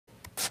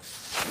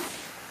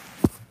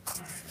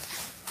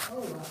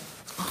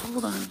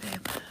Hold on,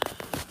 babe.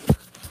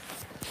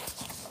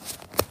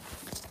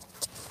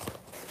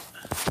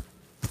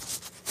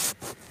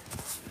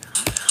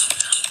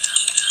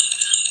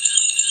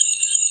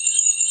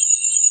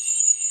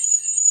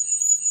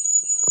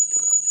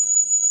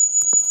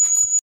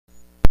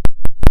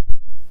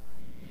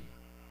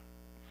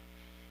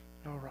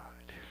 All right.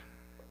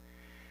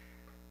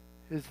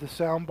 Is the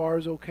sound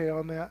bars okay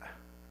on that?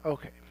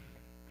 Okay.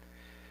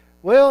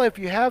 Well, if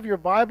you have your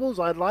Bibles,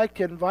 I'd like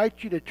to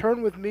invite you to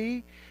turn with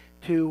me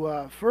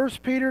to 1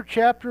 Peter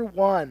chapter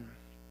 1.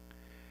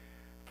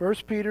 1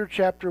 Peter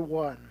chapter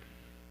 1.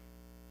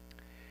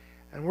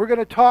 And we're going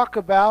to talk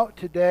about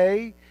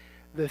today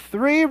the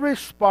three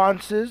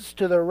responses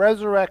to the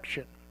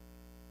resurrection.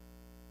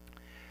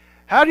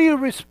 How do you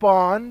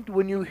respond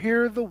when you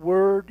hear the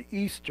word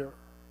Easter?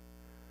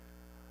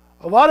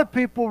 A lot of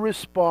people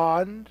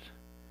respond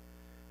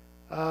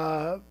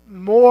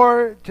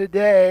more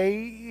today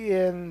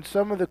in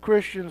some of the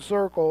Christian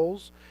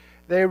circles.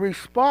 They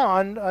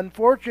respond,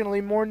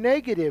 unfortunately, more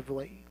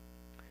negatively.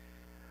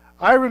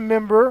 I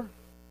remember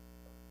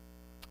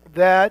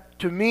that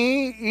to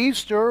me,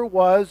 Easter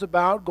was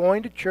about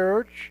going to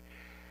church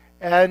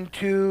and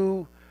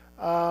to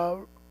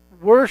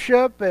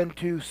worship and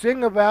to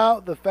sing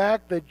about the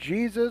fact that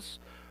Jesus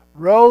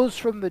rose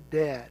from the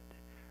dead,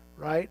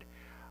 right?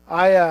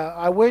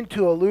 I went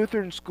to a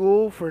Lutheran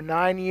school for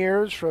 9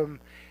 years, from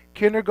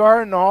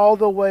kindergarten all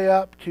the way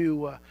up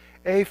to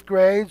 8th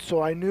grade,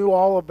 so I knew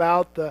all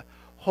about the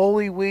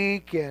Holy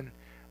Week and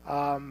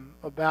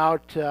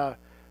about the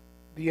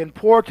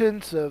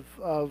importance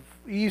of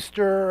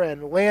Easter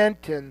and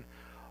Lent and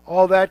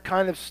all that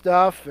kind of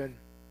stuff. And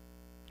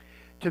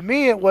to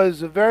me, it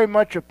was very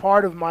much a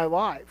part of my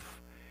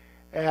life.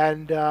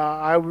 And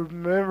I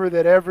remember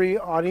that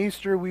on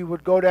Easter we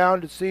would go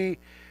down to see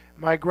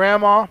my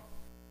grandma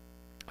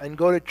and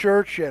go to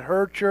church at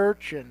her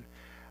church, and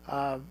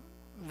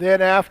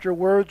then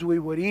afterwards we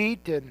would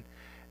eat and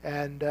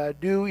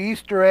do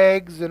Easter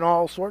eggs and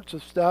all sorts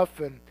of stuff.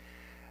 And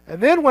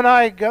then when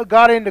I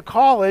got into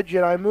college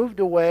and I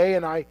moved away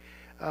and I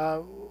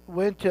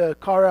went to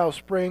Colorado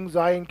Springs,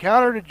 I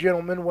encountered a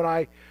gentleman when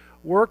I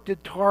worked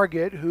at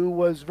Target who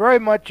was very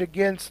much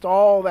against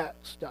all that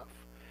stuff.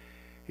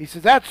 He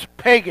says, "That's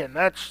pagan.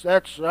 That's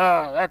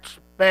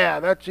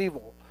bad. That's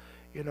evil.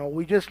 You know,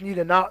 we just need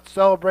to not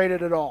celebrate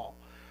it at all."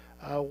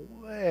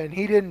 And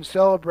he didn't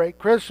celebrate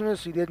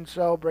Christmas. He didn't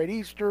celebrate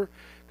Easter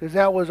because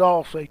that was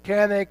all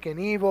satanic and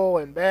evil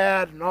and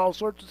bad and all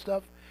sorts of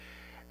stuff.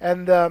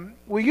 And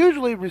we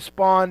usually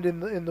respond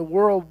in the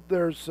world.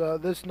 There's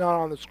this not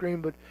on the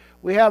screen, but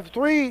we have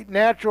three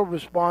natural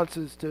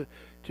responses to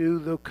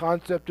the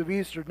concept of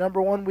Easter.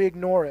 Number one, we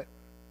ignore it.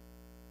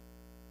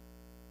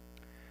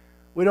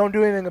 We don't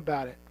do anything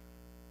about it.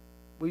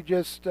 We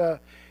just,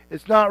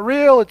 it's not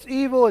real, it's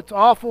evil, it's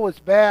awful, it's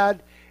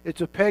bad, it's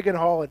a pagan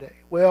holiday.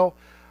 Well,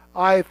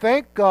 I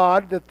thank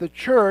God that the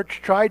church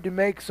tried to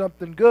make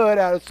something good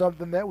out of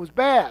something that was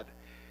bad.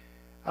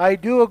 I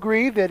do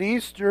agree that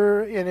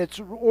Easter in its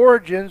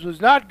origins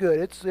was not good.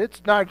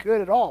 It's not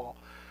good at all.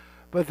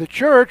 But the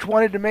church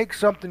wanted to make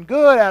something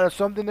good out of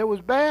something that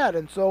was bad.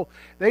 And so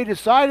they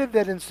decided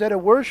that instead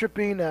of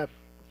worshiping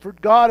for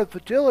God of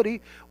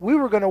fertility, we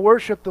were going to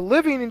worship the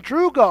living and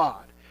true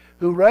God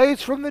who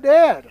raised from the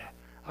dead.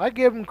 I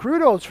give them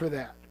kudos for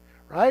that,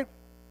 right?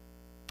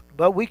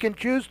 But we can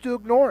choose to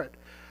ignore it.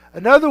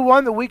 Another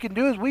one that we can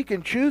do is we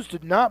can choose to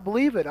not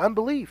believe it,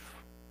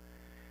 unbelief.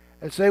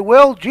 And say,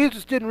 well,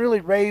 Jesus didn't really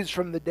raise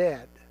from the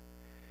dead.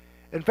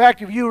 In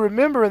fact, if you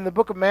remember in the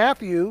book of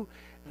Matthew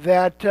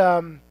that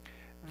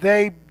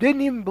they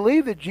didn't even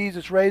believe that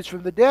Jesus raised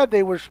from the dead.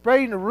 They were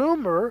spreading a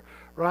rumor,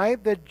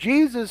 right, that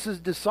Jesus'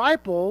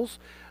 disciples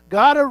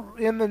got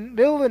in the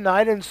middle of the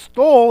night and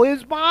stole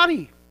his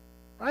body.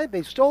 Right?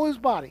 They stole his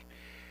body.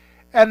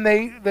 And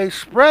they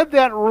spread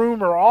that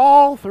rumor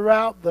all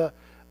throughout the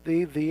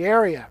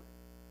area.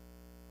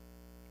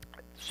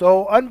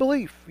 So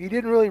unbelief. He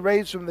didn't really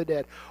raise from the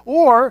dead.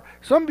 Or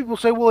some people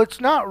say, well, it's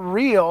not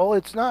real.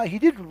 He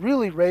didn't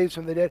really raise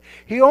from the dead.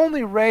 He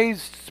only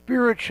raised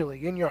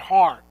spiritually in your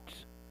heart.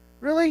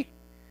 Really?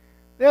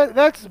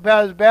 That's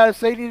about as bad as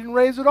saying he didn't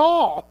raise at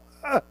all.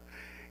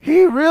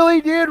 He really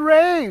did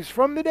raise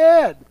from the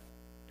dead.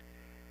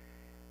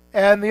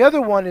 And the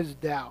other one is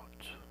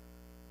doubt.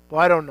 Well,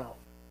 I don't know.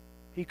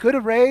 He could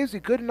have raised, he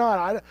could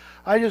not.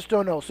 I just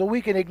don't know. So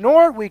we can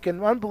ignore it, we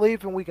can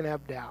unbelief, and we can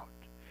have doubt.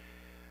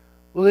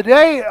 Well,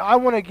 today I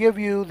want to give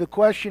you the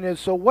question is,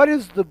 so what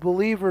is the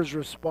believer's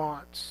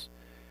response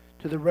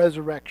to the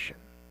resurrection?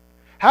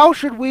 How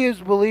should we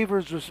as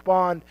believers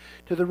respond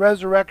to the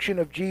resurrection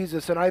of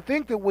Jesus? And I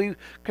think that we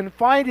can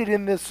find it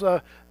in this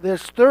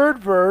third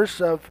verse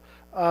of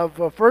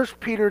 1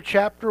 Peter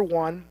chapter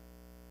 1.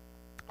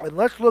 And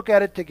let's look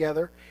at it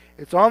together.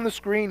 It's on the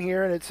screen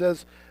here, and it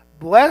says,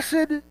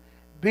 "Blessed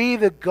be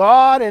the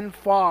God and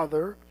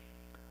Father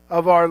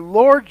of our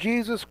Lord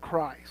Jesus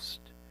Christ,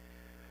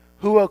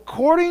 who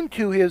according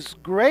to his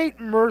great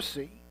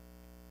mercy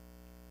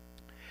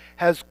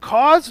has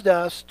caused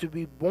us to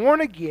be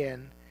born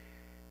again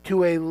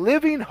to a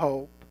living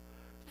hope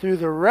through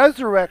the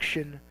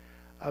resurrection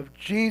of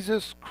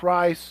Jesus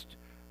Christ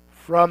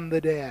from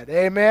the dead.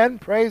 Amen?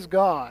 Praise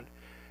God.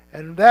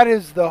 And that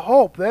is the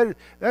hope.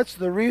 That's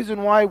the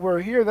reason why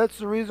we're here. That's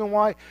the reason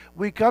why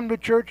we come to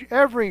church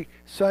every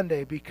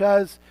Sunday.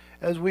 Because,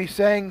 as we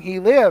sang, He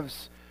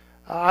lives.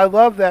 I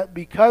love that.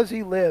 Because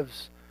He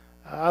lives.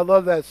 I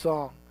love that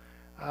song.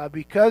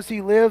 Because He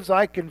lives,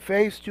 I can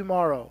face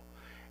tomorrow.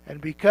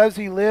 And because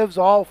He lives,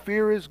 all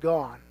fear is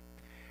gone.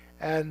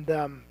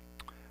 And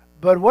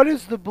but what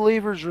is the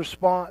believer's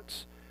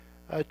response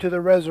to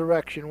the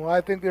resurrection? Well,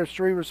 I think there's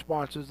three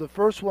responses. The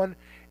first one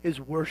is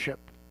worship.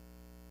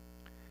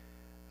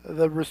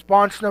 The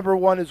response number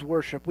one is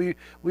worship. We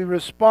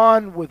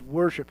respond with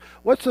worship.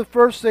 What's the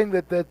first thing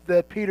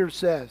that Peter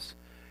says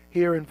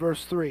here in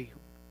verse 3?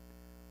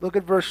 Look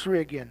at verse 3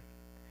 again.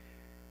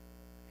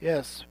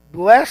 Yes.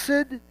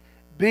 Blessed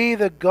be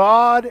the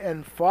God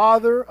and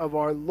Father of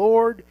our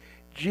Lord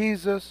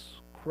Jesus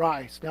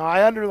Christ. Now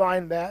I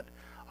underlined that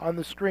on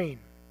the screen.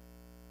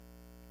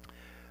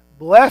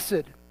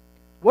 Blessed.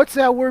 What's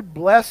that word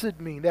blessed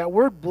mean? That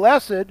word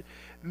blessed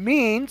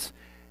means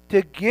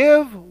to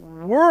give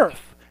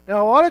worth.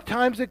 Now, a lot of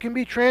times it can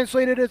be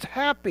translated as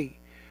happy,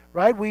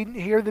 right? We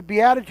hear the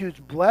Beatitudes.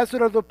 Blessed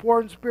are the poor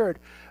in spirit.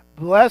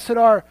 Blessed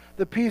are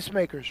the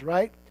peacemakers,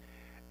 right?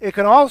 It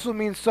can also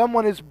mean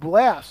someone is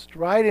blessed,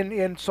 right?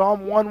 In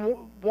Psalm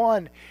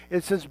 1:1,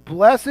 it says,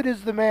 blessed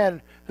is the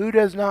man who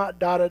does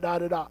not,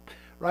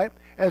 right?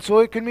 And so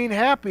it can mean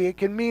happy. It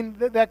can mean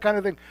that kind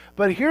of thing.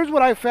 But here's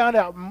what I found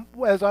out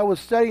as I was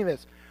studying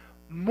this.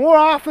 More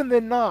often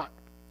than not,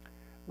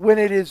 when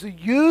it is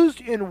used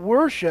in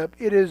worship,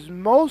 it is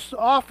most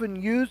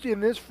often used in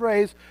this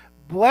phrase,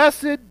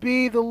 blessed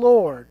be the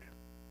Lord.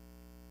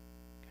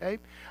 Okay?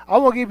 I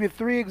will give you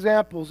 3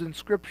 examples in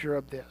Scripture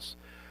of this.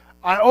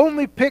 I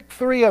only picked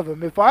 3 of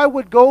them. If I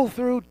would go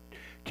through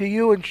to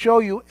you and show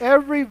you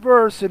every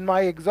verse in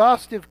my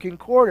exhaustive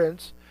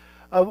concordance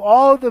of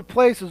all the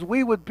places,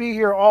 we would be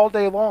here all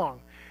day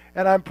long.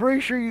 And I'm pretty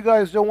sure you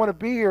guys don't want to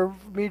be here,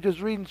 me just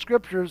reading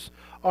Scriptures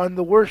on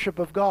the worship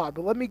of God.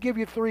 But let me give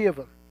you 3 of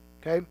them.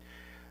 Okay,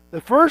 the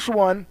first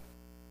one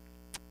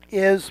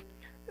is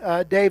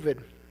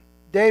David.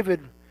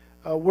 David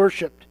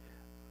worshipped.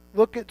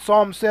 Look at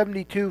Psalm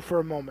 72 for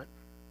a moment.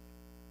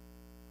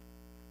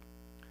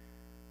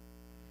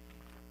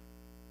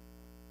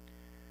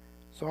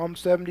 Psalm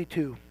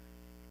 72.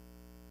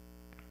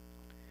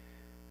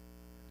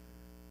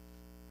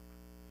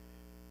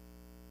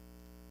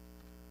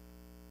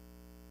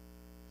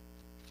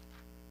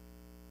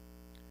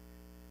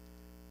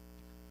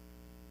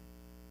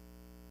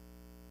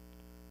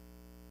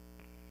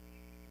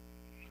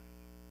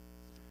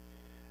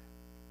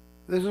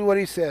 This is what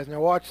he says. Now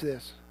watch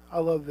this. I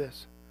love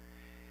this.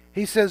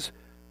 He says,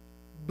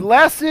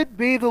 blessed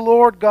be the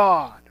Lord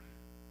God,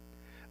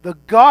 the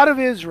God of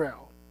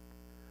Israel,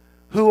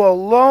 who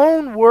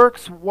alone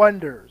works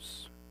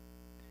wonders.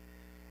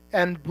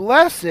 And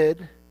blessed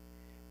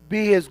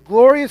be His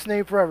glorious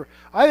name forever.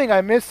 I think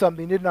I missed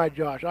something, didn't I,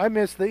 Josh? I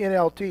missed the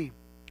NLT.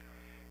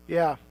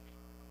 Yeah.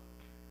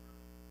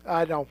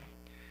 I know.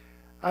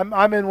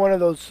 I'm in one of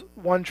those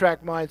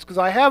one-track minds because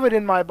I have it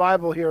in my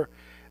Bible here.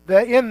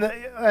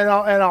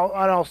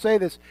 I'll say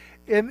this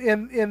in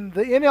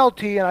the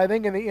NLT, and I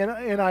think in the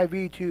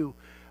NIV too.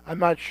 I'm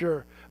not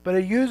sure, but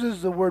it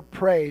uses the word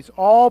praise.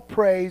 All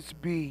praise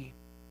be,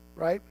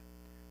 right?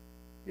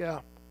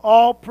 Yeah,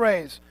 all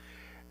praise.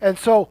 And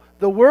so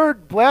the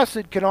word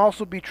blessed can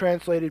also be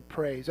translated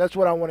praise. That's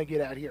what I want to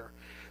get at here.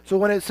 So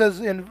when it says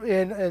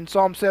in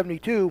Psalm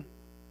 72,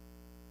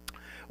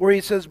 where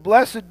he says,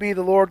 blessed be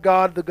the Lord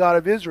God, the God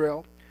of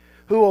Israel,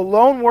 who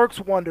alone works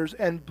wonders,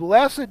 and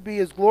blessed be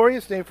His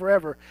glorious name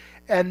forever.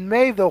 And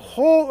may the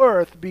whole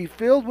earth be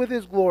filled with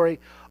His glory.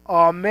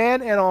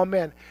 Amen and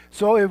amen.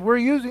 So if we're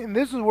using, and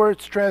this is where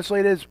it's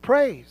translated as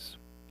praise.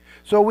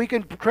 So we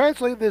can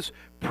translate this,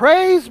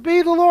 praise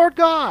be the Lord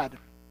God,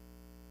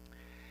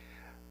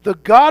 the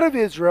God of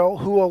Israel,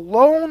 who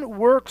alone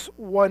works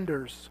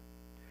wonders.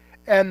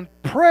 And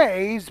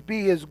praise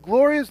be His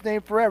glorious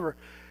name forever.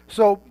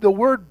 So the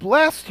word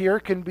blessed here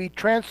can be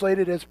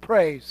translated as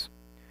praise.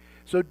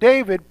 So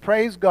David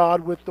praised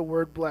God with the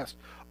word blessed.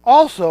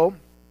 Also,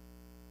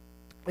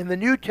 in the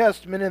New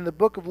Testament, in the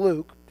book of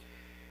Luke,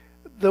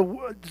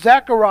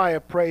 Zechariah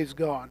praised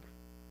God.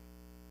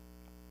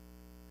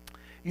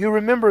 You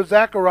remember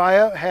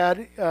Zechariah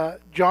had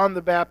John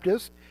the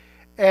Baptist,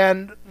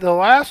 and the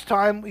last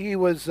time he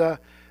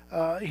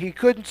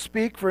couldn't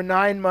speak for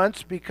 9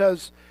 months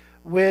because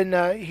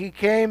when he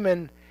came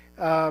and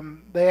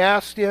they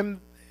asked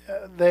him,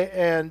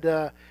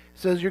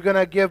 says, you're going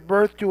to give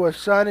birth to a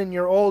son in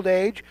your old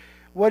age.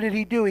 What did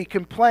he do? He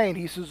complained.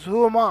 He says,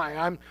 who am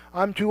I?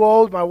 I'm too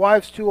old. My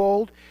wife's too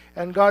old.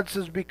 And God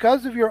says,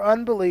 because of your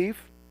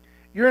unbelief,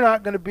 you're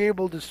not going to be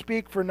able to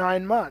speak for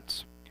 9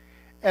 months.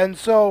 And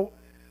so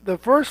the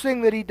first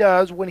thing that he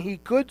does when he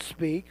could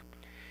speak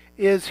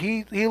is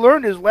he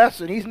learned his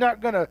lesson. He's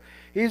not going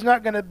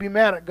to be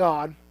mad at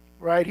God,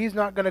 right? He's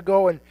not going to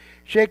go and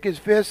shake his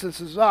fist and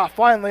says,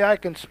 finally I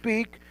can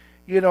speak,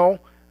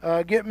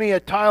 get me a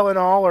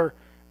Tylenol or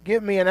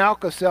get me an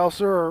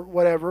Alka-Seltzer or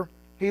whatever.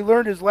 He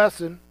learned his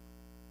lesson.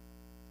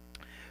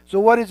 So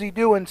what does he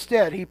do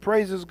instead? He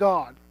praises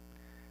God.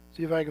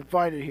 See if I can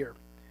find it here.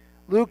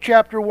 Luke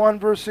chapter 1,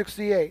 verse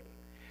 68.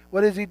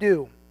 What does he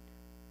do?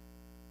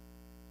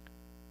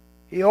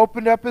 He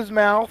opened up his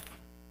mouth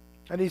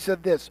and he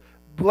said this,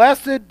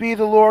 "Blessed be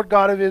the Lord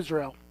God of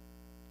Israel,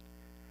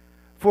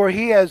 for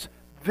he has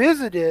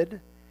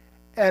visited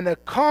and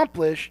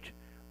accomplished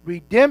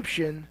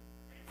redemption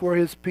for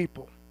his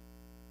people."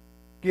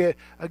 Yeah,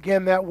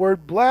 again, that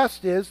word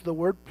blessed is the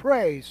word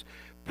praise.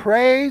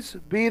 Praise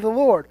be the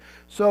Lord.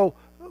 So,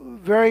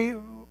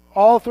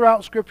 all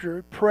throughout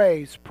Scripture,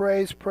 praise,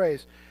 praise,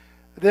 praise.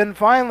 Then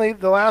finally,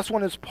 the last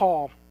one is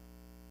Paul.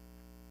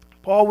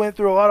 Paul went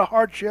through a lot of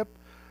hardship,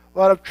 a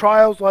lot of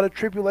trials, a lot of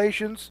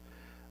tribulations,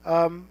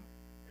 a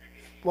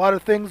lot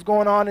of things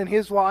going on in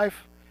his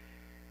life.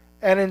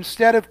 And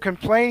instead of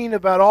complaining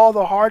about all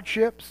the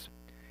hardships,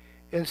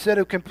 instead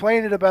of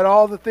complaining about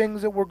all the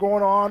things that were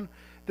going on,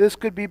 this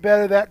could be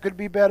better, that could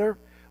be better,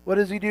 what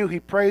does he do? He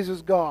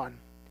praises God.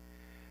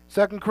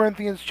 2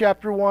 Corinthians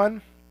chapter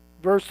 1,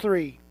 verse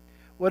 3.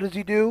 What does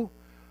he do?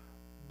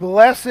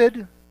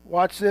 Blessed,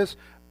 watch this,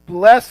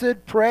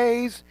 blessed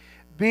praise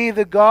be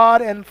the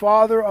God and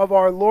Father of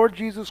our Lord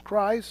Jesus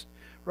Christ,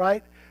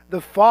 right?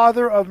 The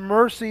Father of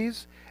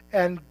mercies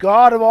and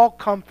God of all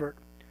comfort,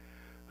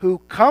 who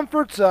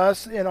comforts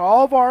us in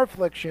all of our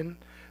affliction,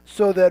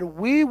 so that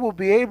we will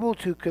be able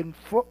to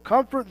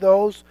comfort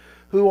those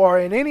who are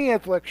in any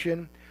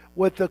affliction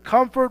with the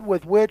comfort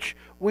with which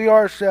we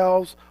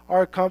ourselves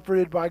are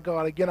comforted by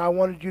God. Again, I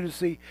wanted you to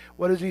see,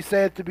 what does he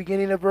say at the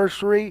beginning of verse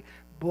 3?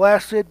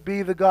 Blessed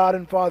be the God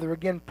and Father.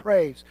 Again,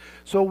 praise.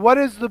 So what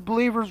is the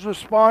believer's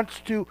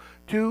response to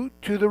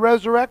the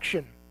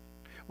resurrection?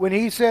 When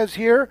he says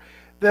here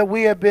that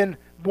we have been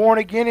born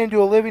again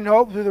into a living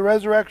hope through the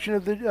resurrection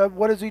of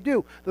what does he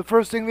do? The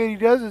first thing that he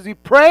does is he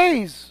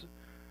prays.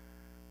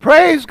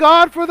 Praise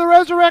God for the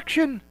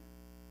resurrection.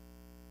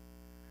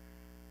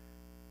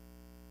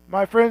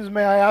 My friends,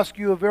 may I ask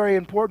you a very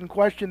important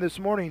question this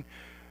morning?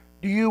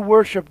 Do you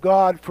worship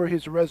God for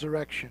his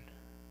resurrection?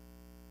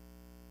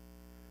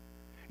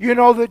 You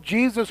know that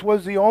Jesus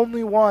was the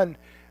only one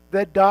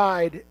that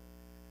died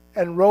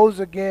and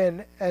rose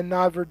again and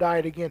never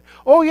died again.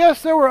 Oh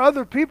yes, there were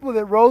other people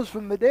that rose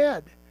from the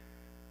dead.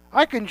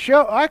 I can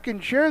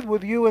share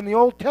with you in the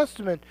Old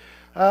Testament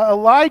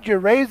Elijah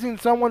raising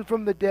someone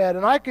from the dead,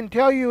 and I can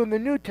tell you in the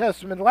New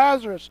Testament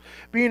Lazarus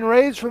being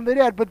raised from the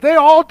dead, but they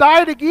all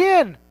died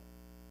again.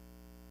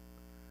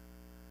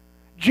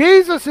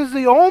 Jesus is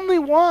the only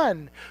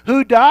one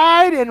who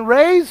died and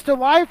raised to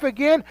life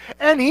again,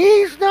 and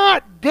he's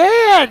not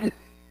dead.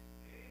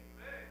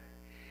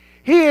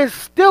 He is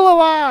still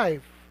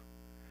alive.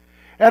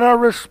 And our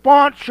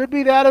response should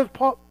be that of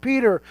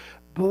Peter.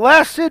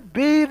 Blessed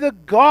be the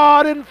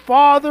God and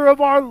Father of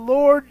our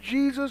Lord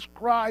Jesus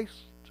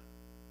Christ.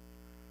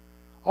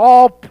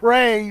 All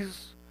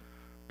praise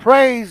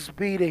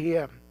be to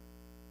him.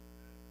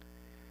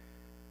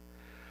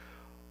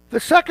 The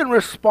second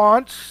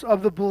response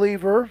of the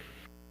believer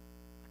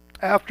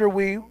after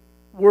we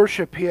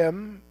worship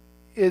him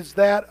is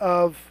that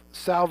of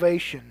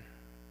salvation.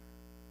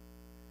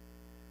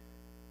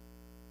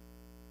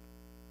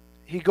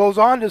 He goes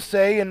on to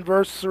say in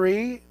verse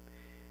 3,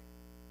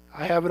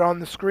 I have it on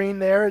the screen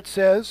there, it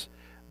says,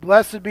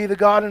 Blessed be the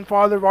God and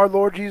Father of our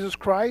Lord Jesus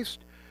Christ,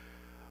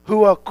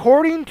 who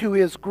according to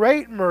his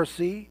great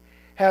mercy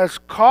has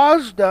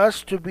caused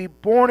us to be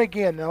born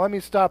again. Now let me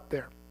stop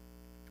there.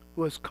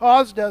 Who has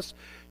caused us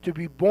to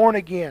be born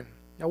again.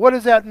 Now what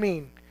does that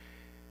mean?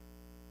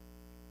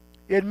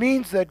 It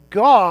means that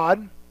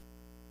God,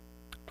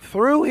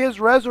 through his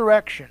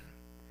resurrection,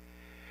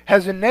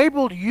 has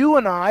enabled you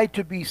and I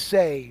to be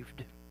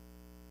saved.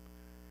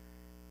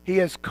 He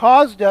has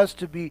caused us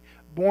to be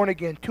born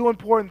again. Two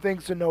important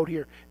things to note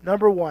here.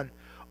 Number one,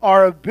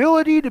 our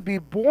ability to be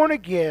born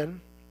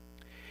again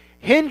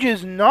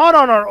hinges not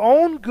on our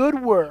own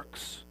good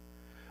works,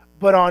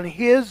 but on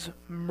his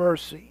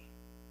mercy.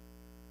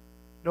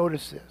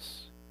 Notice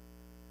this.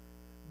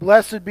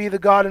 Blessed be the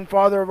God and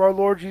Father of our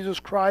Lord Jesus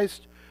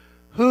Christ,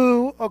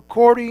 who,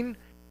 according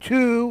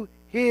to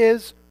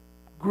his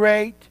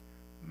great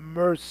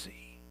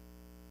mercy.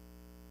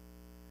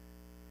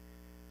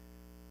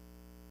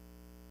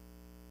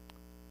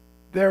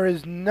 There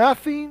is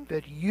nothing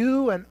that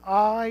you and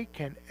I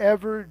can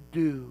ever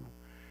do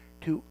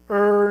to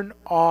earn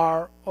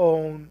our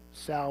own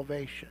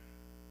salvation.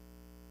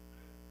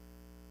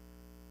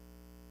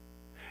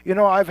 You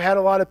know, I've had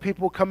a lot of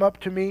people come up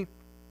to me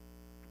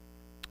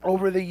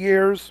over the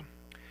years,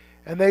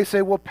 and they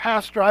say, well,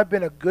 Pastor, I've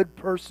been a good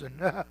person.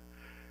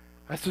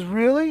 I said,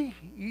 really?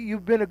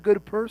 You've been a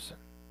good person?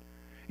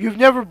 You've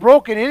never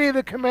broken any of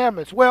the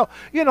commandments? Well,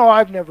 you know,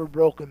 I've never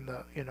broken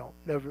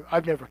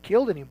I've never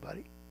killed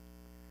anybody.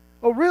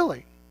 Oh,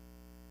 really?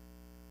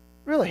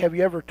 Really? Have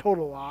you ever told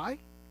a lie?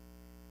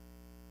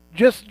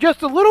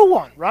 Just a little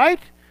one, right?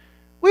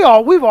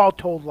 We've all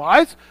told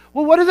lies.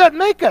 Well, what does that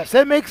make us?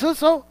 That makes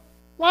us a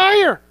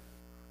liar.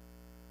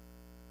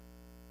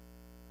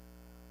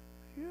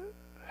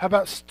 How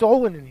about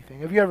stolen anything?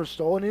 Have you ever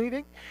stolen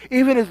anything?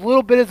 Even as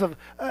little bit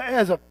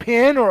as a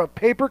pen or a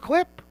paper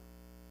clip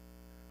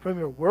from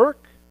your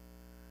work?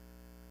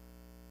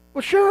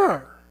 Well,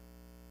 sure.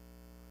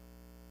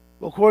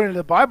 Well, according to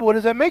the Bible, what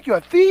does that make you? A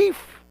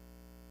thief.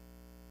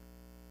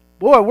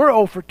 Boy, we're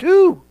 0 for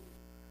 2.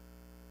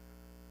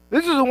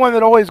 This is the one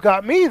that always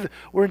got me,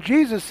 where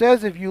Jesus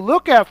says, if you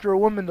look after a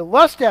woman to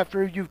lust after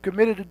her, you've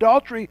committed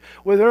adultery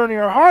with her in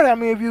your heart. I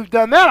mean, if you've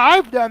done that,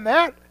 I've done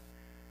that.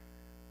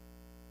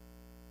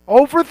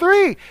 0 for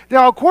 3.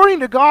 Now, according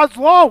to God's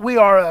law, we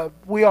are a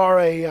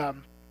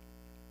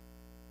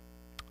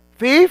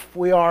thief,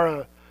 we are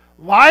a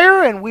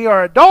liar, and we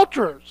are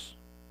adulterers.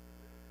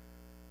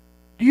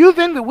 Do you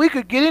think that we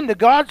could get into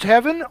God's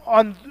heaven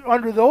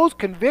under those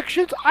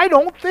convictions? I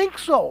don't think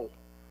so.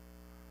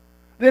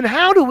 Then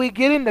how do we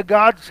get into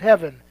God's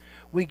heaven?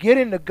 We get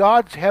into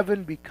God's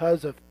heaven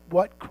because of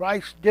what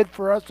Christ did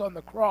for us on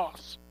the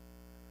cross.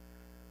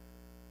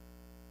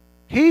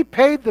 He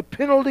paid the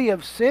penalty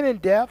of sin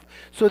and death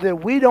so that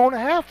we don't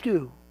have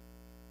to.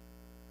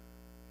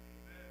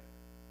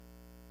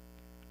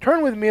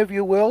 Turn with me, if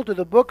you will, to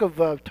the book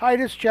of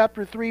Titus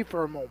chapter 3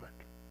 for a moment.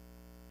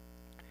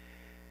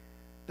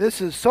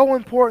 This is so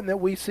important that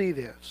we see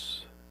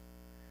this.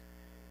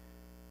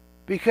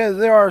 Because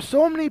there are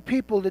so many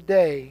people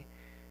today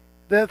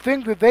that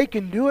think that they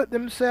can do it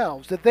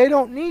themselves, that they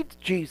don't need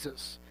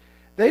Jesus.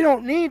 They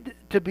don't need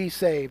to be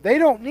saved. They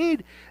don't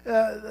need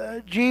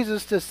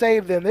Jesus to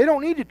save them. They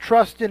don't need to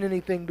trust in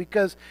anything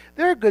because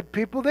they're good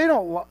people. They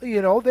don't,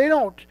 they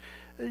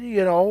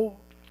don't,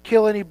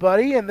 kill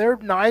anybody, and they're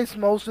nice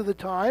most of the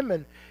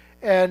time.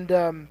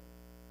 But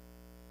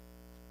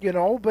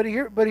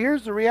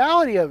here's the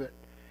reality of it.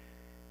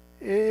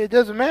 It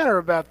doesn't matter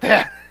about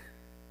that.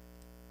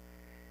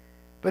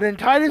 But in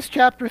Titus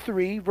chapter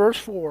 3, verse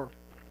 4,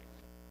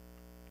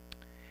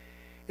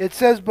 it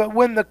says, "But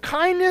when the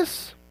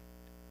kindness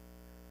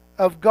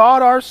of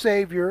God our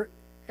Savior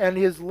and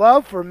His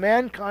love for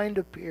mankind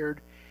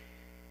appeared,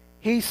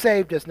 He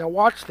saved us." Now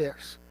watch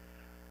this.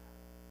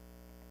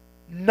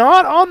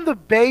 "Not on the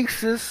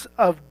basis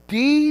of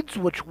deeds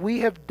which we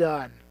have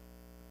done."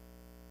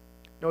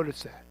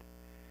 Notice that.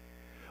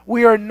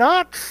 We are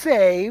not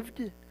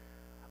saved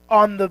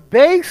on the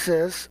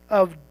basis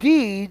of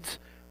deeds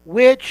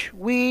which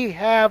we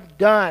have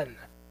done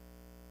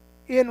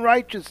in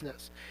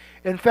righteousness.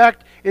 In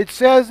fact, it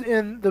says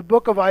in the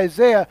book of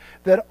Isaiah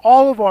that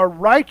all of our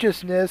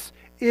righteousness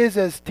is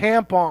as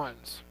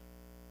tampons.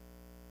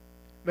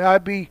 May I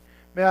be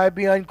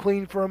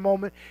unclean for a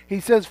moment? He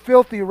says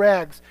filthy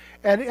rags.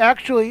 And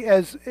actually,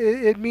 as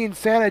it means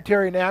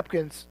sanitary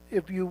napkins,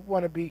 if you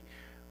want to be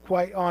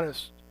quite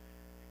honest.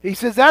 He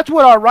says that's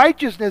what our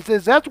righteousness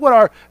is. That's what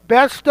our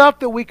best stuff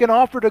that we can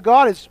offer to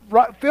God is,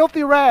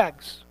 filthy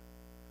rags.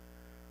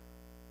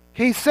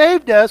 He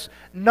saved us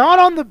not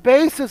on the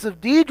basis of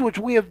deeds which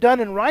we have done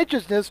in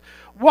righteousness.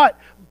 What?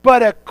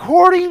 But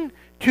according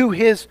to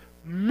His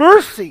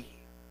mercy,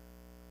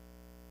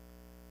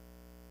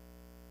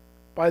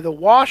 by the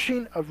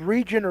washing of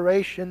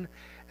regeneration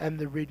and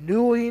the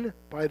renewing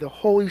by the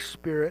Holy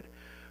Spirit,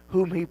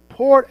 whom He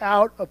poured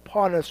out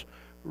upon us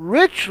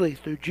richly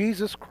through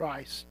Jesus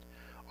Christ,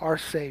 our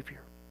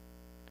Savior,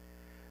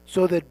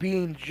 so that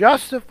being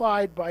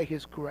justified by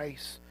His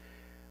grace,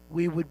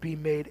 we would be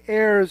made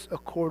heirs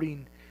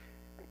according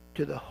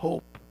to the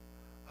hope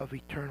of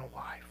eternal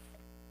life.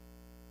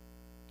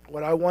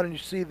 What I wanted you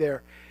to see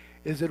there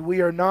is that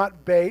we are not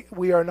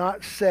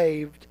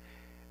saved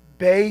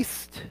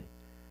based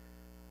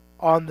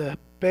on the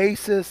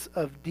basis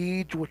of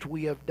deeds which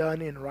we have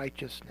done in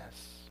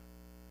righteousness.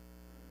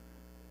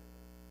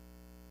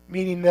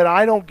 Meaning that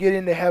I don't get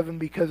into heaven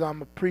because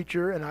I'm a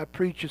preacher and I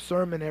preach a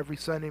sermon every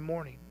Sunday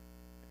morning.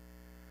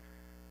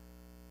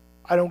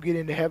 I don't get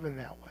into heaven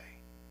that way.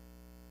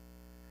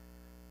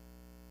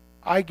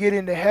 I get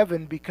into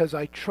heaven because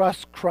I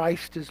trust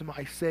Christ as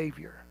my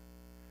Savior.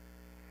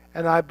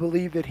 And I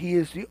believe that He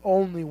is the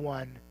only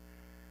one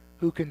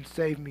who can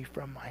save me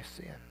from my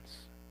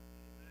sins.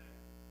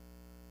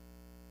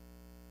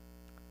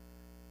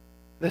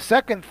 The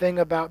second thing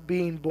about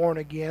being born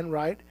again,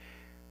 right?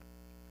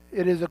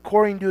 It is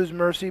according to His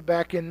mercy,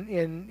 back in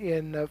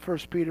 1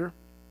 Peter.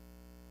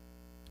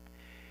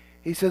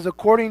 He says,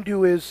 according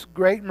to His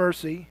great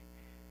mercy.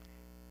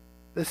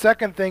 The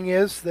second thing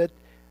is that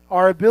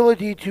our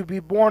ability to be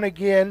born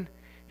again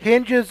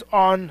hinges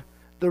on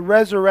the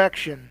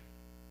resurrection.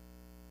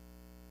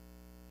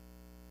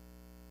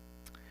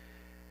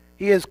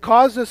 He has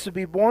caused us to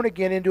be born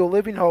again into a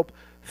living hope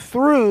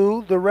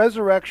through the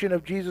resurrection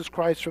of Jesus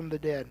Christ from the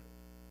dead.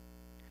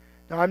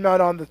 Now, I'm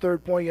not on the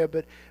third point yet,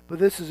 but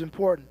this is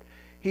important.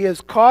 He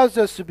has caused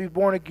us to be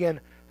born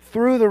again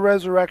through the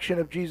resurrection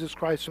of Jesus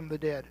Christ from the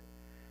dead.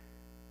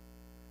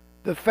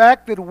 The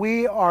fact that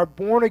we are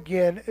born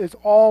again is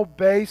all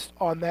based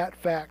on that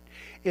fact.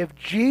 If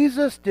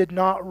Jesus did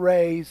not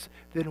raise,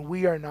 then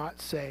we are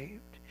not saved.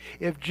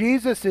 If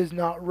Jesus is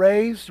not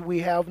raised,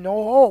 we have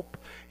no hope.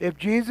 If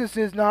Jesus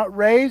is not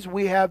raised,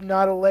 we have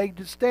not a leg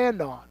to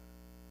stand on.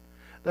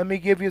 Let me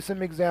give you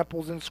some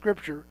examples in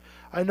Scripture.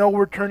 I know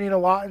we're turning a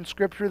lot in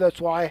Scripture.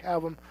 That's why I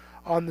have them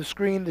on the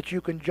screen that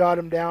you can jot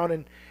them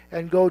down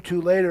and go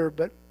to later.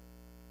 But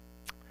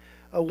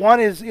one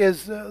is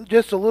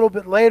just a little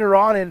bit later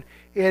on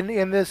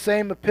in this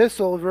same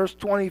epistle, verse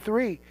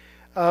 23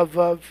 of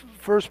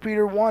 1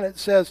 Peter 1. It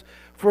says,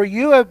 "For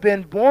you have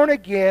been born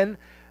again,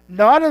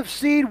 not of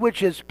seed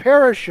which is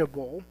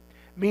perishable,"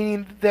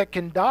 meaning that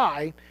can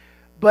die,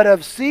 "but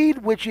of seed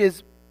which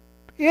is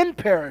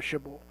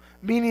imperishable,"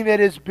 meaning that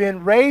has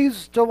been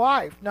raised to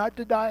life, not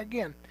to die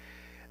again.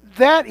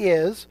 That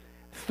is,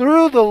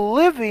 through the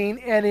living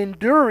and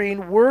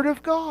enduring Word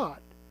of God.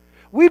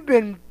 We've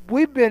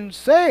been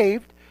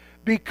saved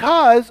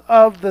because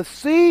of the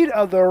seed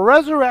of the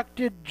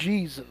resurrected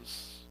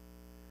Jesus.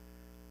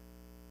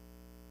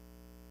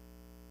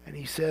 And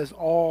he says,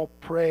 "All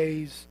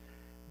praise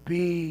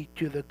be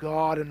to the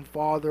God and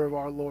Father of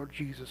our Lord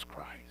Jesus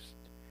Christ."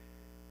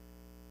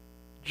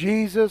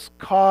 Jesus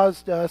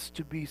caused us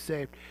to be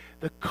saved.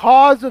 The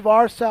cause of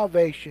our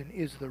salvation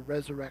is the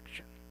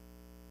resurrection.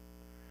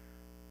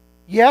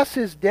 Yes,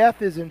 his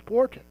death is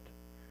important.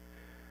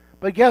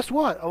 But guess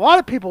what? A lot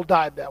of people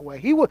died that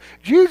way.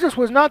 Jesus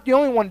was not the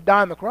only one to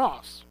die on the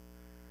cross.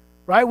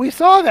 Right? We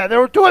saw that. There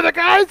were two other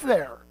guys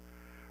there.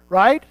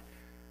 Right?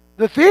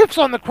 The thieves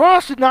on the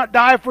cross did not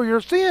die for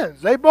your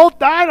sins. They both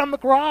died on the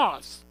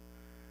cross.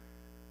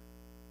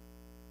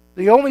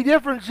 The only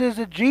difference is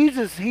that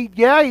Jesus, he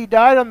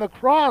died on the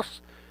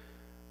cross.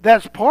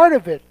 That's part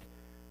of it.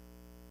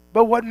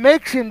 But what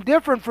makes him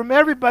different from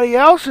everybody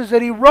else is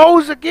that he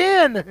rose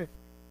again.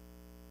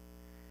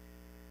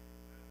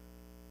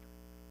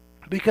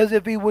 Because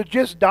if he would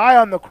just die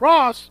on the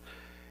cross,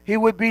 he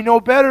would be no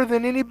better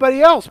than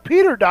anybody else.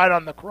 Peter died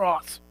on the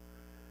cross.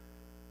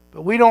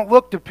 But we don't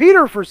look to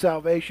Peter for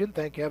salvation,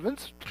 thank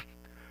heavens.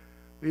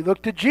 We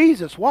look to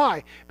Jesus.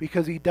 Why?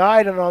 Because he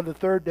died, and on the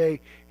third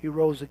day he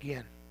rose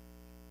again.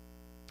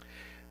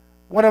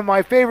 One of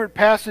my favorite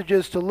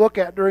passages to look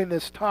at during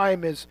this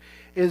time is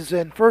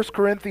in 1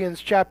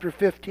 Corinthians chapter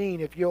 15,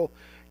 if you'll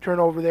turn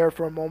over there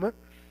for a moment.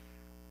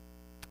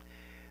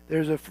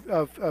 There's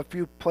a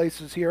few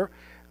places here.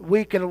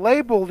 We can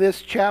label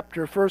this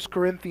chapter, 1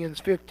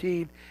 Corinthians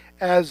 15,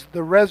 as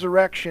the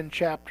resurrection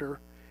chapter.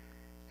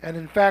 And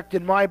in fact,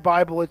 in my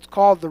Bible, it's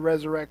called the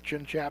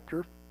resurrection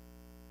chapter.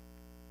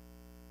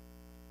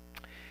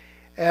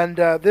 And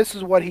this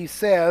is what he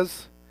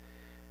says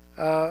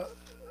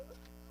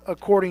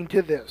according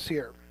to this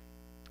here.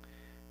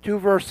 Two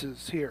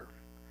verses here.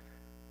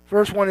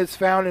 First one is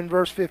found in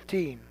verse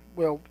 15.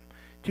 Well,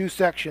 two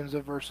sections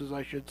of verses,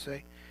 I should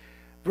say.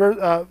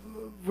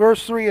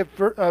 Verse 3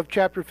 of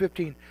chapter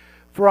 15.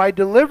 "For I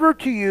delivered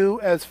to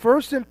you as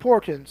first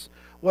importance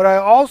what I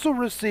also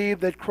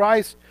received, that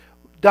Christ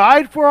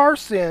died for our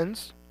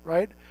sins,"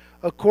 right,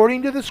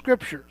 "according to the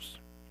Scriptures,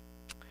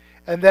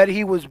 and that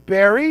he was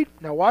buried,"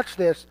 now watch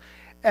this,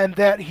 "and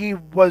that he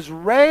was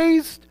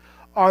raised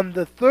on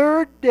the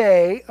third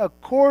day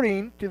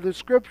according to the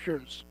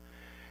Scriptures."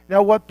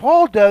 Now what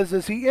Paul does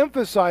is he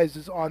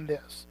emphasizes on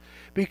this,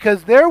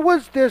 because there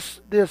was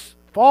this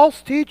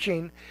false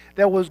teaching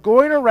that was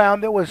going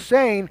around that was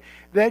saying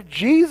that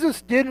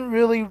Jesus didn't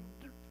really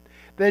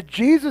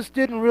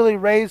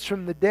raise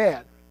from the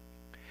dead,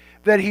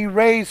 that he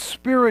raised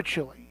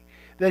spiritually,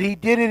 that he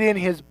did it in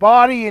his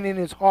body and in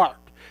his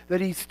heart,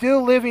 that he's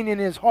still living in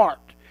his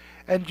heart.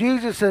 And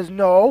Jesus says,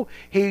 no,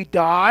 he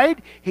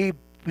died, he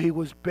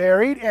was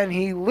buried, and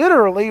he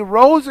literally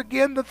rose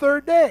again the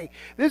third day.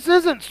 This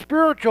isn't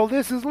spiritual,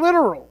 this is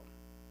literal.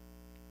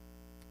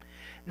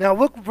 Now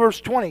look at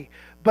verse 20.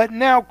 "But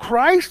now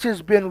Christ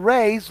has been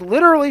raised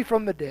literally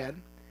from the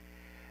dead,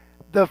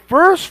 the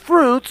first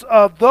fruits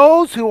of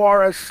those who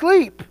are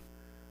asleep."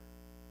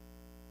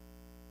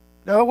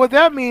 Now what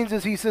that means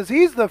is he says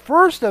he's the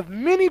first of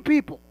many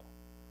people.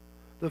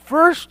 The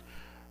first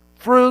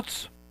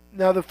fruits,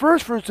 now the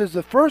first fruits is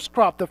the first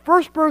crop, the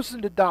first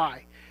person to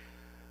die.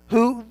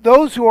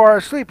 Those who are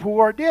asleep, who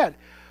are dead.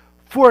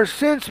 "For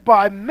since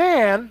by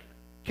man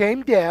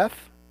came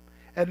death,"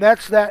 and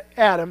that's that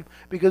Adam,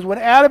 because when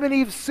Adam and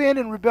Eve sinned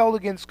and rebelled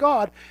against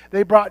God,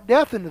 they brought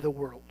death into the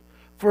world.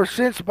 "For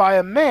since by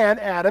a man,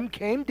 Adam,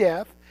 came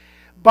death,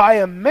 by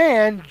a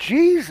man,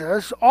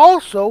 Jesus,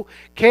 also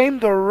came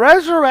the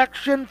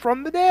resurrection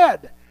from the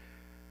dead."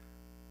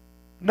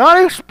 Not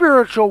a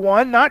spiritual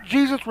one, not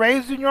Jesus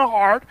raised in your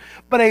heart,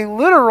 but a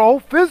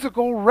literal,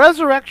 physical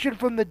resurrection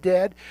from the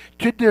dead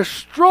to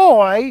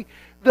destroy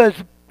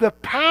the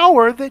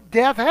power that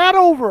death had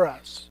over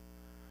us.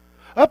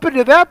 Up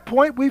until that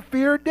point, we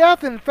feared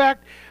death. In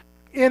fact,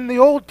 in the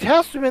Old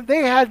Testament,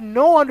 they had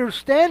no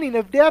understanding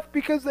of death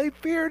because they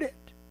feared it.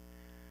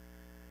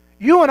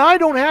 You and I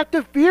don't have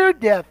to fear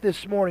death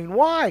this morning.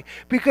 Why?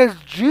 Because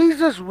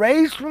Jesus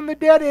raised from the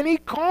dead and he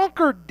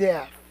conquered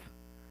death.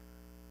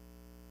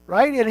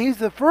 Right? And he's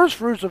the first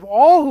fruits of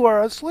all who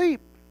are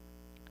asleep.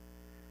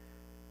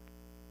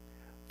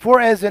 "For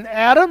as in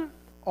Adam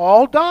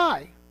all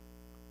die,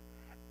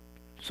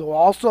 so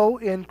also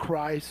in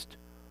Christ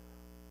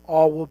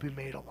all will be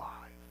made alive."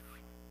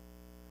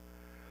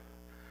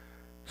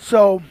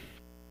 So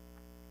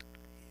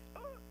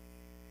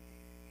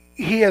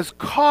He has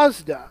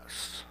caused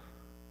us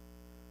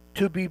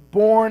to be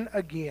born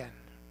again.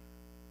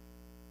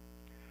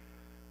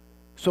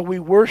 So we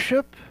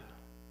worship.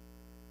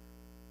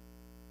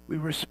 We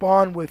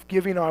respond with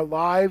giving our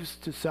lives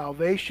to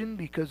salvation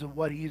because of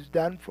what He's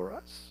done for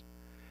us.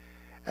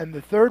 And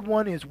the third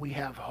one is we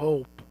have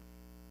hope.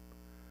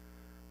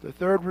 The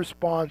third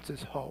response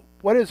is hope.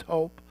 What is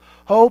hope?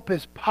 Hope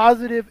is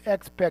positive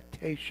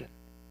expectation.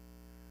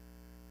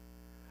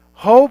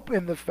 Hope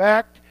in the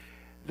fact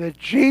that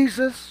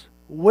Jesus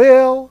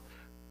will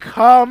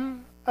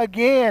come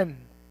again.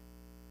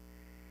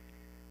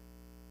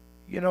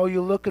 You know,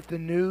 you look at the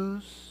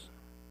news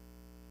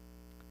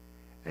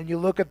and you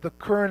look at the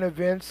current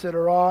events that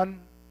are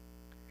on,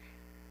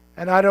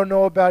 and I don't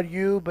know about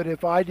you, but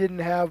if I didn't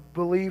have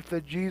belief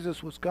that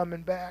Jesus was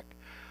coming back,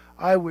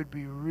 I would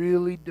be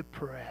really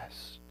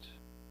depressed.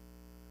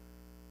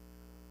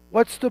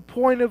 What's the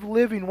point of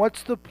living?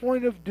 What's the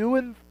point of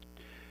doing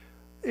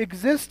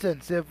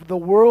existence if the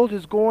world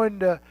is going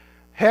to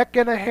heck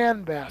in a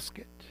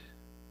handbasket?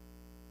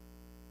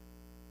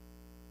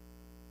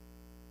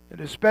 And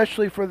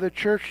especially for the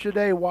church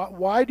today,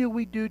 why do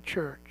we do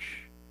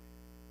church?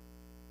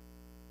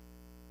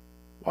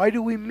 Why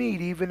do we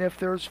meet even if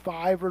there's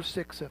 5 or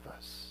 6 of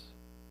us?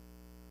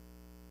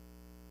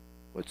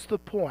 What's the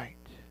point?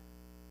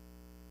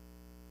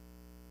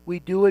 We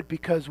do it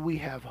because we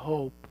have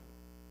hope.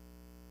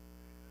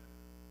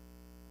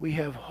 We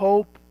have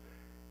hope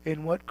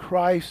in what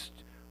Christ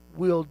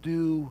will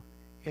do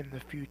in the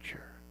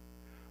future.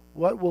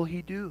 What will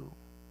He do?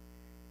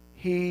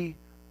 He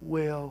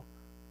will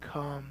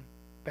come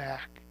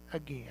back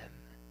again.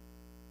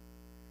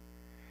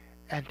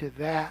 And to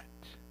that,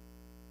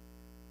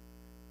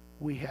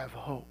 we have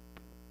hope.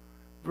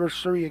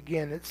 Verse 3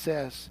 again, it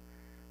says,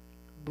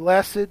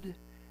 "Blessed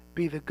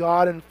be the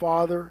God and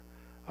Father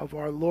of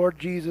our Lord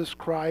Jesus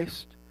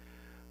Christ,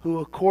 who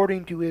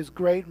according to His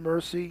great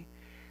mercy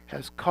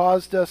has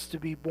caused us to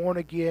be born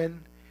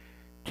again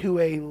to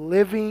a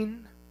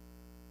living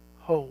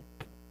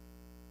hope."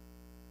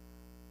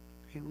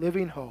 A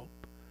living hope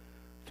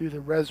through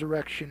the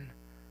resurrection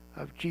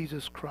of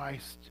Jesus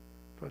Christ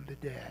from the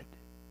dead.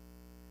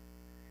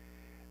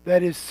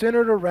 That is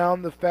centered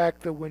around the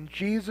fact that when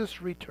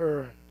Jesus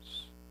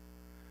returns,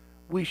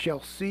 we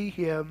shall see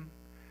Him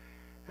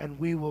and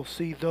we will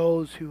see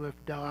those who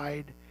have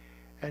died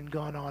and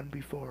gone on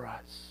before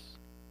us.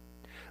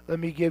 Let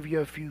me give you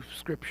a few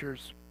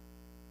scriptures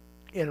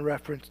in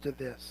reference to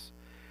this.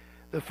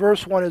 The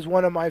first one is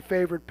one of my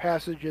favorite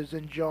passages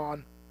in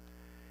John.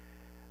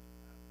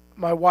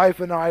 My wife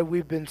and I,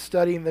 we've been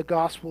studying the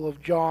Gospel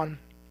of John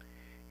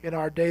in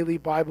our daily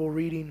Bible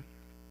reading.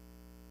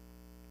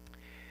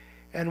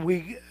 And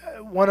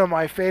one of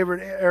my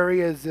favorite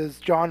areas is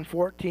John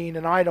 14,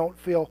 and I don't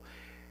feel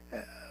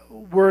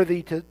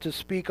worthy to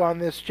speak on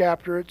this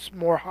chapter. It's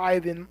more high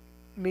than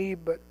me,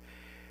 but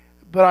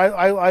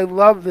I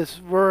love this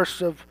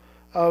verse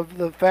of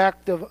the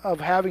fact of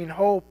having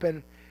hope,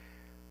 and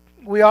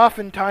we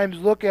oftentimes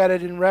look at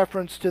it in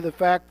reference to the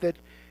fact that,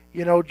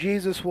 you know,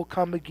 Jesus will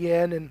come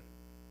again,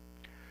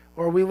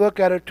 or we look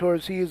at it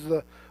towards He is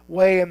the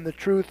way and the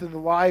truth and the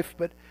life,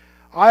 but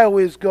I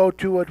always go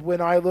to it when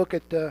I look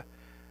at the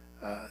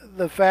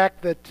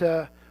fact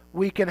that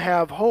we can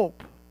have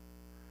hope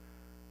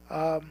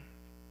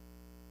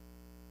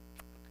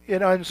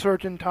in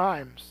uncertain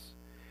times.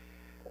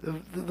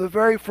 The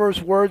very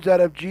first words out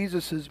of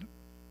Jesus'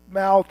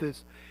 mouth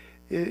is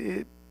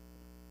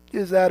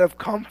that of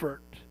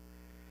comfort.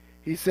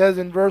 He says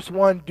in verse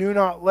 1, "Do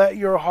not let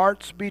your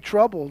hearts be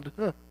troubled."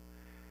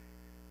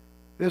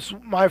 This,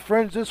 my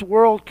friends, this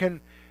world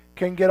can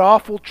get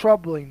awful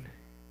troubling.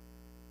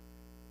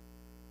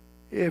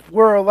 If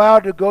we're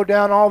allowed to go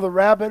down all the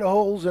rabbit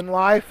holes in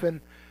life and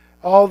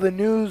all the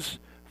news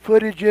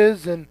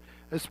footages, and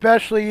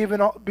especially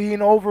even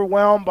being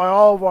overwhelmed by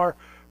all of our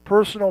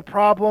personal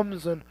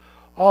problems and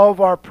all of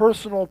our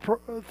personal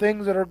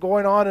things that are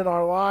going on in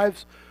our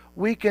lives,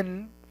 we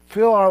can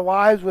fill our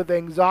lives with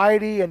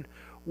anxiety and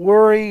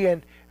worry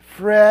and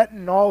fret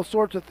and all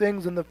sorts of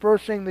things. And the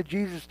first thing that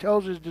Jesus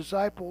tells His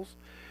disciples,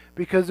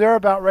 because they're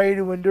about ready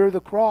to endure the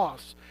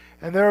cross,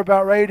 and they're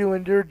about ready to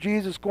endure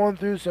Jesus going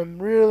through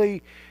some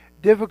really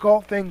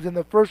difficult things. And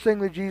the first thing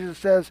that Jesus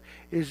says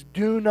is,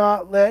 "Do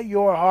not let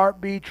your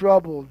heart be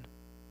troubled,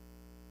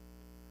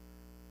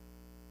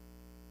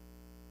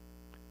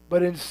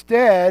 but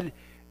instead,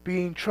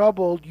 being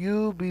troubled,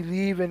 you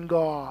believe in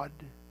God."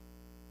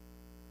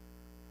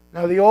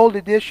 Now, the old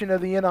edition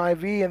of the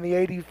NIV in the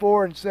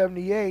 84 and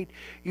 78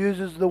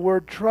 uses the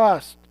word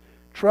trust.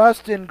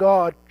 Trust in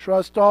God.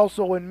 Trust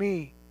also in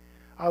me.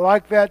 I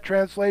like that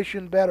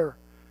translation better,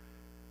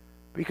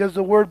 because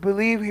the word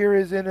believe here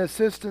is in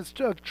assistance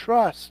of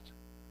trust.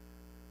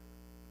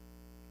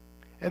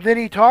 And then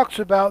he talks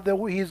about that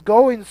he's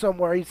going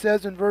somewhere. He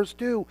says in verse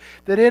 2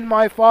 that in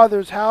my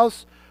Father's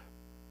house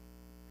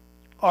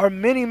are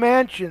many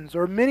mansions,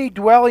 or many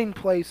dwelling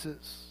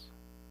places.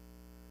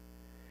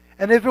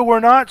 And if it were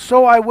not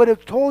so, I would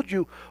have told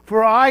you,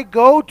 for I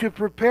go to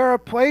prepare a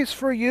place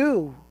for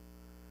you.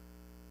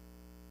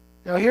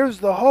 Now here's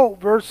the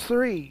hope, verse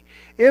 3.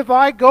 If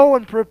I go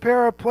and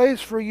prepare a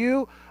place for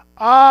you,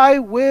 I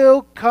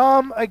will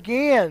come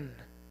again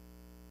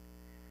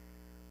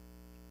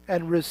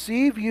and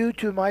receive you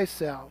to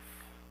myself,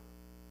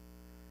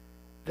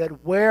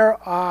 that where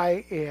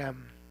I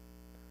am,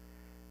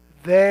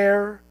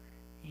 there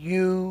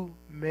you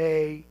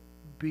may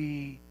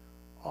be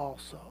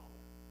also.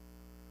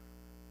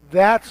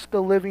 That's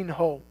the living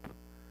hope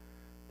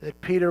that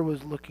Peter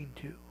was looking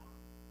to.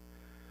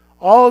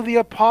 All of the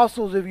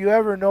apostles, if you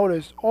ever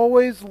noticed,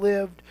 always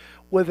lived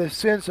with a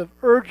sense of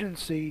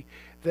urgency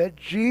that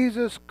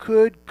Jesus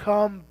could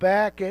come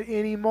back at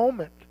any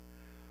moment.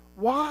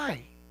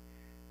 Why?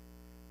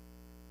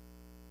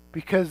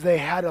 Because they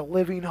had a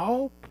living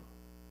hope.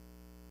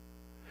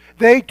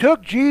 They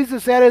took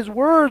Jesus at his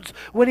words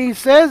when he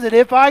says that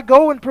if I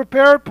go and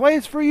prepare a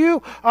place for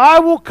you, I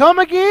will come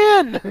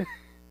again.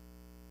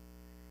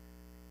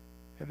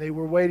 And they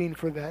were waiting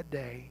for that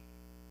day.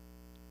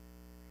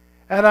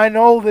 And I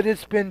know that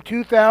it's been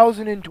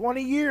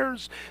 2,020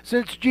 years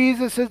since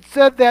Jesus had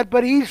said that,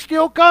 but he's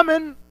still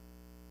coming.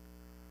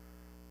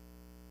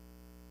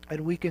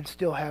 And we can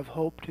still have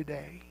hope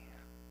today.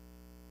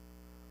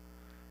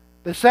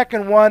 The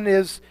second one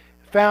is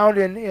found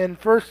in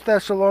 1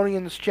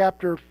 Thessalonians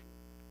chapter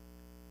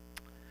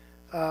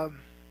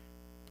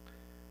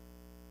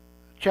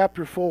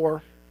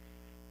 4.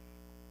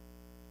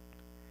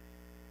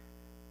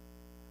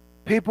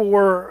 People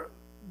were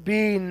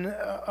being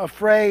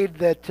afraid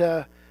that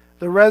the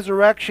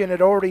resurrection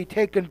had already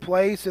taken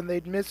place and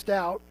they'd missed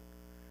out.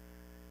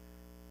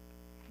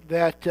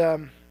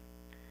 That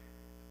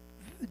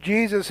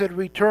Jesus had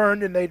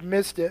returned and they'd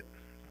missed it.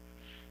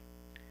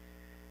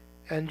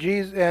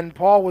 And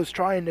Paul was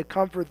trying to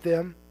comfort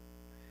them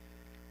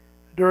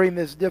during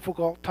this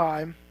difficult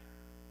time.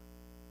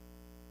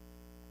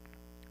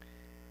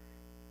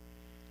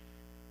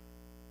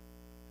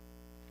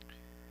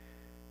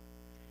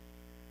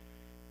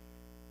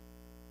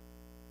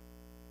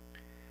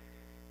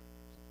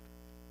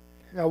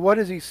 Now what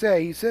does he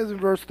say? He says in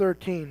verse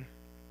 13,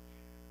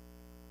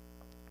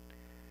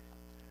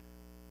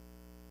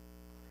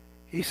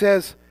 he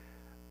says,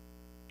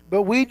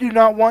 "But we do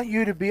not want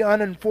you to be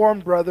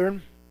uninformed,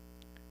 brethren,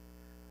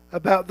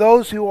 about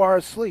those who are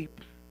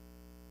asleep,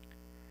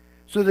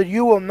 so that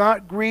you will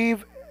not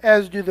grieve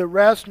as do the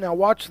rest." Now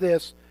watch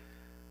this.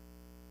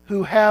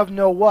 "Who have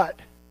no"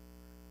 what?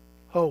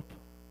 Hope.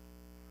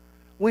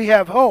 We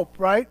have hope,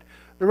 right?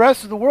 The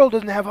rest of the world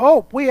doesn't have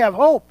hope. We have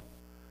hope.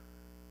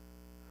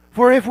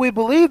 For if we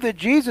believe that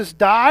Jesus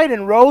died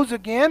and rose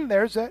again,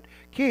 there's that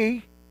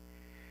key,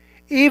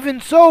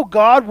 even so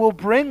God will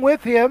bring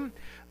with him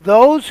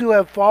those who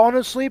have fallen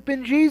asleep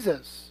in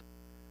Jesus.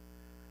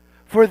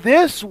 For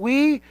this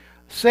we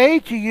say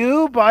to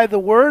you by the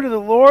word of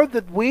the Lord,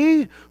 that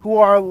we who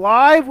are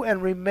alive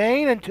and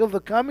remain until the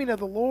coming of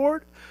the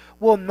Lord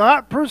will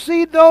not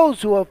precede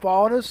those who have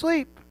fallen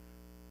asleep.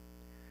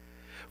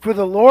 For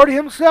the Lord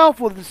himself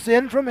will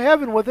descend from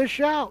heaven with a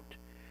shout,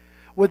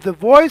 with the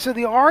voice of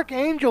the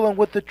archangel, and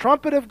with the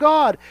trumpet of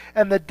God,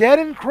 and the dead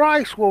in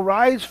Christ will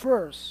rise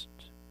first.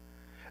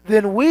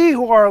 Then we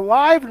who are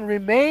alive and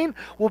remain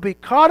will be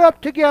caught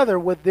up together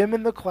with them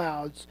in the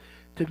clouds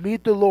to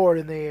meet the Lord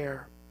in the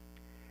air.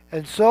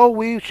 And so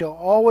we shall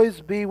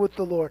always be with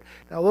the Lord.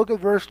 Now look at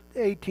verse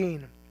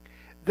 18.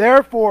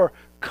 Therefore,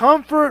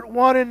 comfort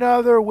one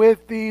another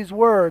with these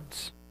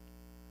words.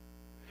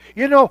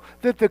 You know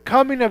that the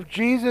coming of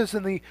Jesus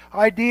and the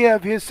idea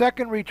of his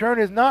second return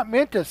is not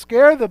meant to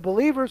scare the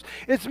believers.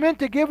 It's meant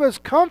to give us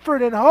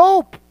comfort and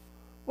hope.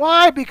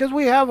 Why? Because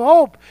we have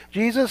hope.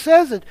 Jesus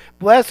says it.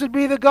 Blessed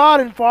be the God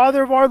and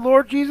Father of our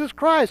Lord Jesus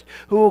Christ,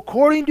 who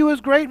according to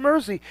his great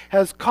mercy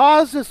has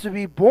caused us to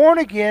be born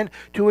again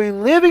to a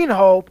living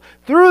hope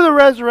through the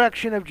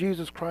resurrection of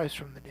Jesus Christ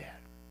from the dead.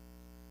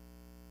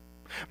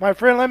 My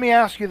friend, let me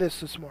ask you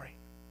this morning.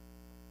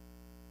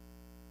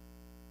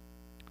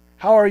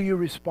 How are you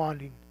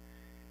responding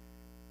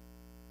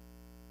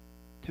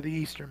to the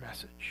Easter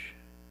message?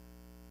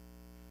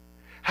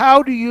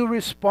 How do you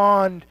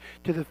respond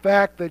to the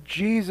fact that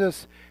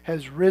Jesus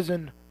has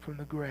risen from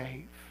the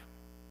grave?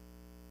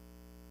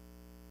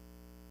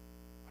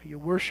 Are you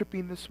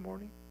worshiping this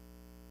morning?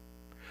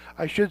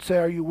 I should say,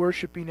 are you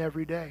worshiping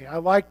every day? I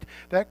liked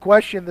that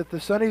question that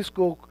the Sunday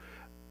school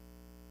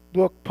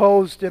book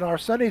posed in our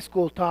Sunday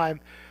school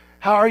time.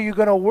 How are you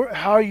going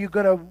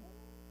to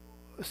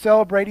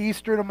celebrate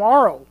Easter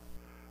tomorrow?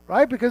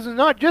 Right? Because it's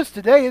not just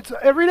today, it's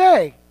every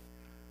day.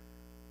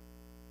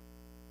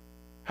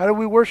 How do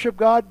we worship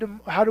God?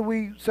 How do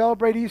we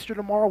celebrate Easter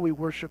tomorrow? We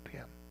worship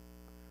him.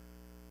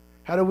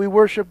 How do we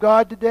worship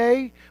God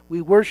today?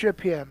 We worship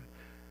him.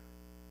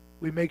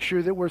 We make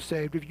sure that we're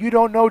saved. If you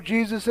don't know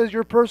Jesus as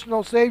your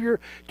personal Savior,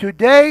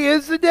 today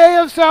is the day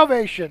of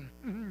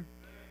salvation.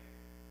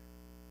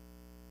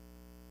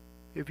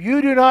 If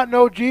you do not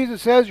know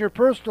Jesus as your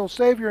personal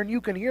Savior and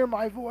you can hear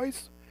my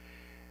voice,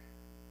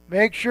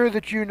 make sure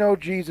that you know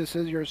Jesus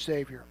as your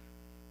Savior.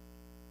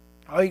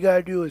 All you got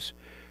to do is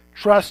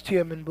trust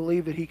him and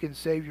believe that he can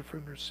save you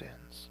from your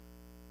sins.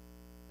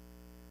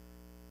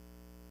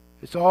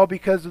 It's all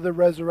because of the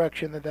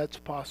resurrection that that's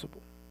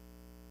possible.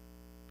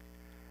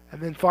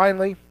 And then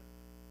finally,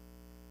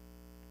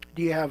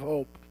 do you have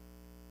hope?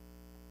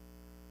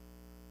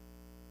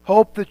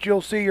 Hope that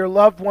you'll see your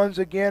loved ones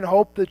again.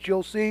 Hope that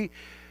you'll see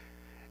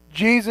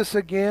Jesus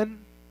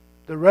again.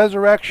 The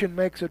resurrection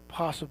makes it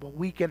possible.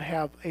 We can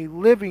have a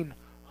living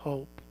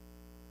hope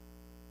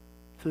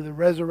through the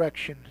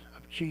resurrection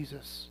of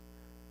Jesus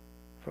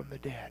from the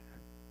dead.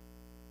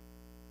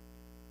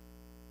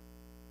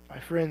 My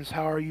friends,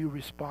 how are you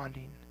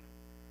responding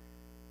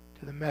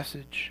to the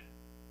message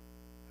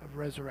of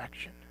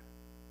resurrection?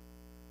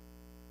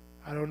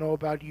 I don't know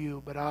about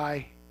you, but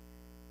I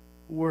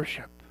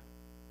worship.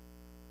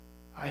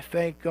 I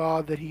thank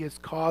God that He has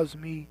caused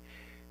me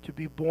to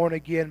be born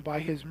again by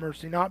His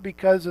mercy. Not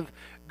because of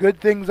good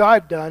things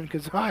I've done,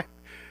 because I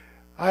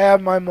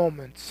have my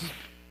moments.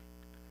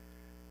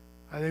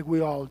 I think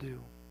we all do.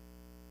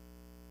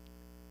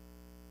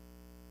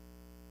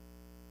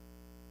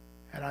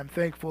 And I'm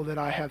thankful that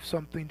I have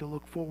something to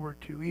look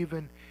forward to,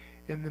 even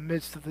in the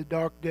midst of the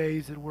dark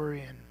days that we're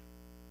in.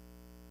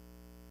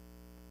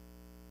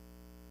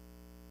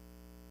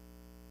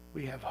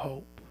 We have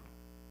hope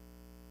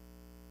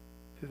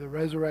through the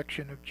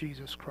resurrection of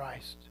Jesus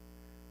Christ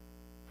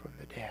from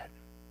the dead.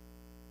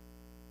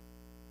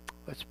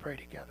 Let's pray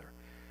together.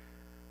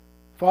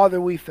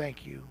 Father, we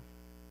thank you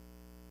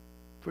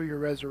for your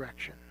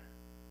resurrection.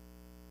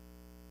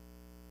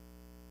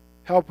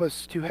 Help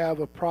us to have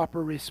a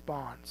proper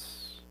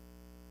response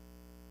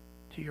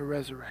to your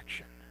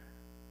resurrection.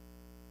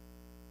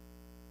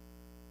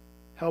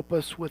 Help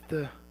us with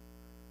the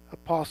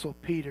Apostle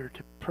Peter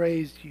to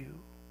praise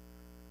you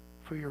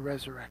for your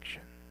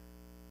resurrection.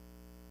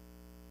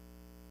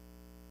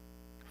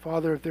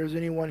 Father, if there's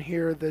anyone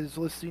here that is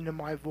listening to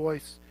my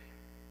voice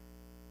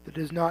that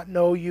does not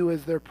know you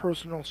as their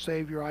personal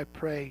Savior, I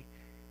pray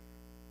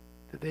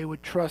that they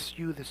would trust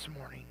you this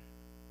morning.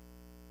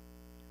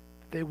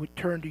 That they would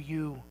turn to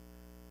you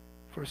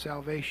for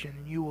salvation,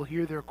 and you will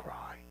hear their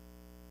cry.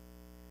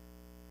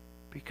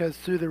 Because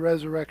through the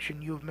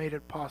resurrection you have made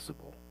it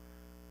possible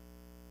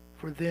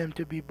for them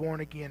to be born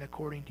again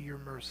according to your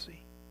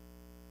mercy.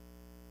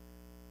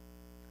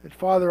 And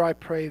Father, I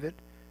pray that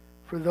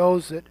for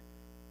those that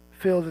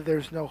feel that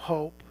there's no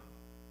hope,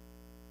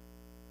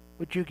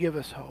 would you give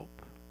us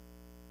hope?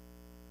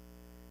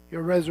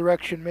 Your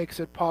resurrection makes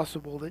it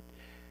possible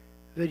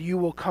that you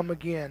will come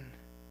again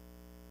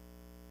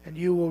and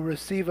you will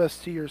receive us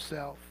to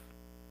yourself,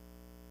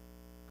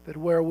 that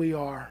where we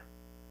are,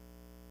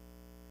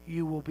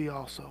 you will be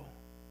also.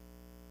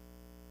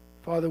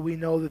 Father, we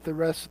know that the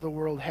rest of the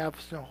world has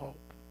no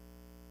hope,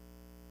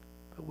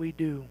 but we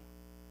do.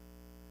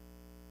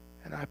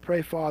 And I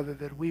pray, Father,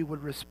 that we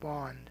would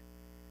respond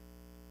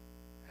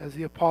as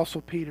the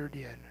Apostle Peter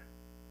did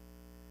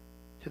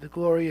to the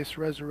glorious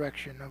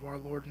resurrection of our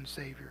Lord and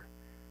Savior,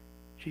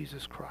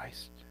 Jesus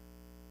Christ.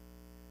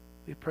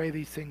 We pray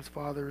these things,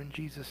 Father, in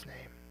Jesus'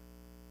 name.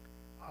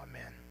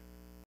 Amen.